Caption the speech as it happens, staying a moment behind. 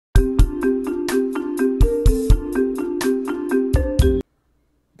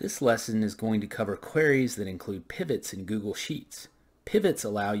This lesson is going to cover queries that include pivots in Google Sheets. Pivots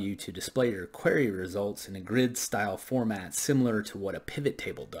allow you to display your query results in a grid-style format similar to what a pivot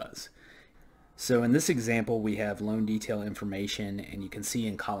table does. So in this example, we have loan detail information, and you can see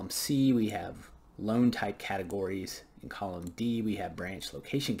in column C we have loan type categories. In column D we have branch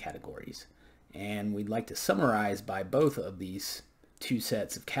location categories. And we'd like to summarize by both of these two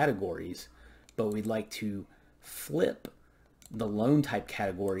sets of categories, but we'd like to flip the loan type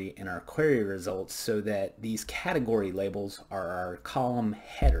category in our query results so that these category labels are our column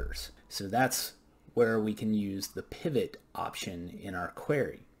headers. So that's where we can use the pivot option in our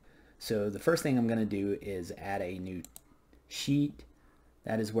query. So the first thing I'm going to do is add a new sheet.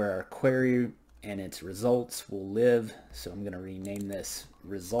 That is where our query and its results will live. So I'm going to rename this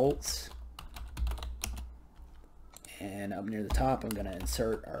results. And up near the top, I'm going to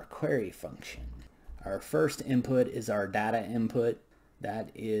insert our query function. Our first input is our data input.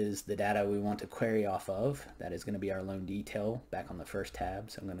 That is the data we want to query off of. That is going to be our loan detail back on the first tab.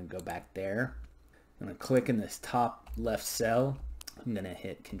 So I'm going to go back there. I'm going to click in this top left cell. I'm going to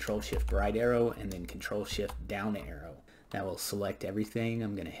hit Control-Shift right arrow and then Control-Shift down arrow. That will select everything.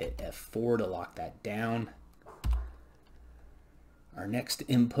 I'm going to hit F4 to lock that down. Our next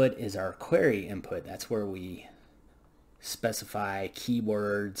input is our query input. That's where we specify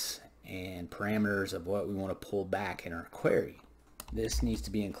keywords and parameters of what we want to pull back in our query. This needs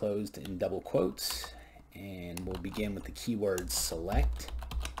to be enclosed in double quotes, and we'll begin with the keyword select.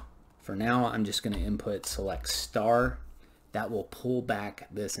 For now, I'm just going to input select star. That will pull back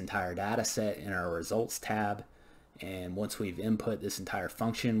this entire data set in our results tab, and once we've input this entire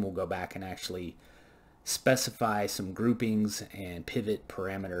function, we'll go back and actually specify some groupings and pivot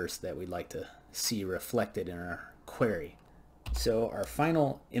parameters that we'd like to see reflected in our query. So our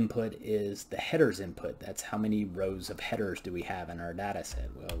final input is the headers input. That's how many rows of headers do we have in our data set.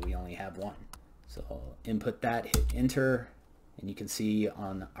 Well, we only have one. So I'll input that, hit enter, and you can see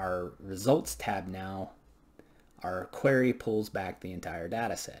on our results tab now, our query pulls back the entire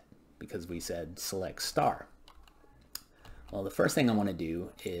data set because we said select star. Well, the first thing I want to do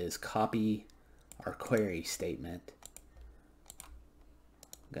is copy our query statement.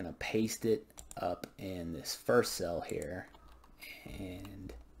 I'm going to paste it up in this first cell here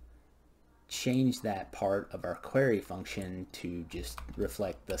and change that part of our query function to just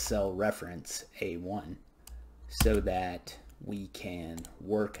reflect the cell reference A1 so that we can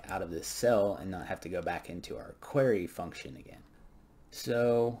work out of this cell and not have to go back into our query function again.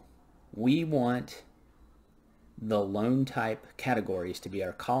 So we want the loan type categories to be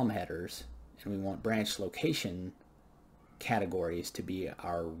our column headers, and we want branch location categories to be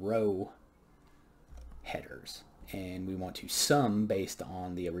our row headers, and we want to sum based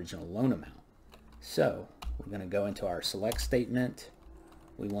on the original loan amount. So we're going to go into our select statement.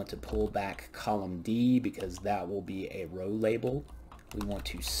 We want to pull back column D because that will be a row label. We want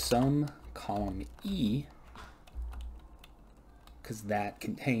to sum column E because that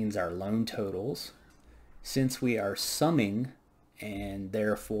contains our loan totals. Since we are summing and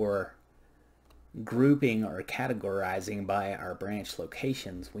therefore grouping or categorizing by our branch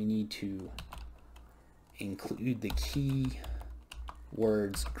locations, we need to include the key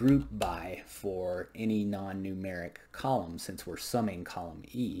words group by for any non-numeric column since we're summing column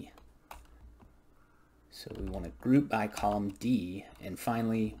E. So we want to group by column D, and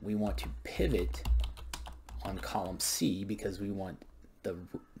finally we want to pivot on column C because we want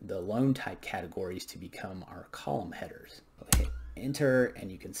the loan type categories to become our column headers. So hit enter,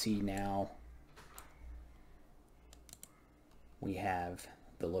 and you can see now we have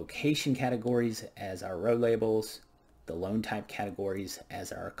the location categories as our row labels, the loan type categories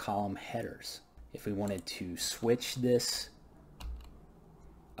as our column headers. If we wanted to switch this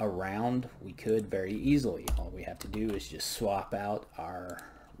around, we could very easily. All we have to do is just swap out our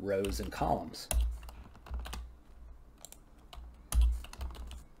rows and columns.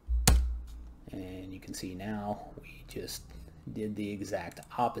 And you can see now we just did the exact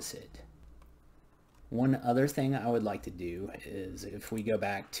opposite. One other thing I would like to do is if we go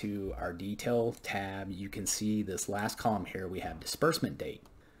back to our detail tab, you can see this last column here, we have disbursement date.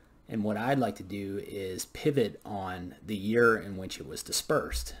 And what I'd like to do is pivot on the year in which it was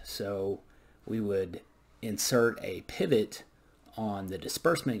dispersed. So we would insert a pivot on the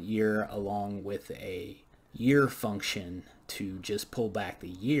disbursement year along with a year function to just pull back the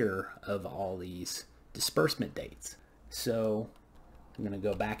year of all these disbursement dates. So I'm going to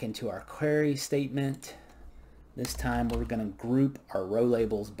go back into our query statement. This time we're going to group our row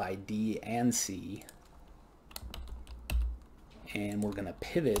labels by D and C, and we're going to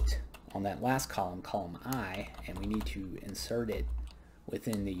pivot on that last column, column I, and we need to insert it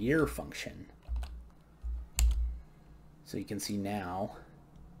within the year function. So you can see now,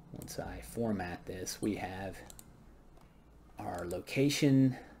 once I format this, we have our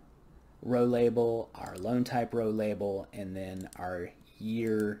location row label, our loan type row label, and then our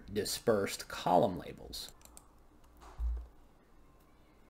year dispersed column labels.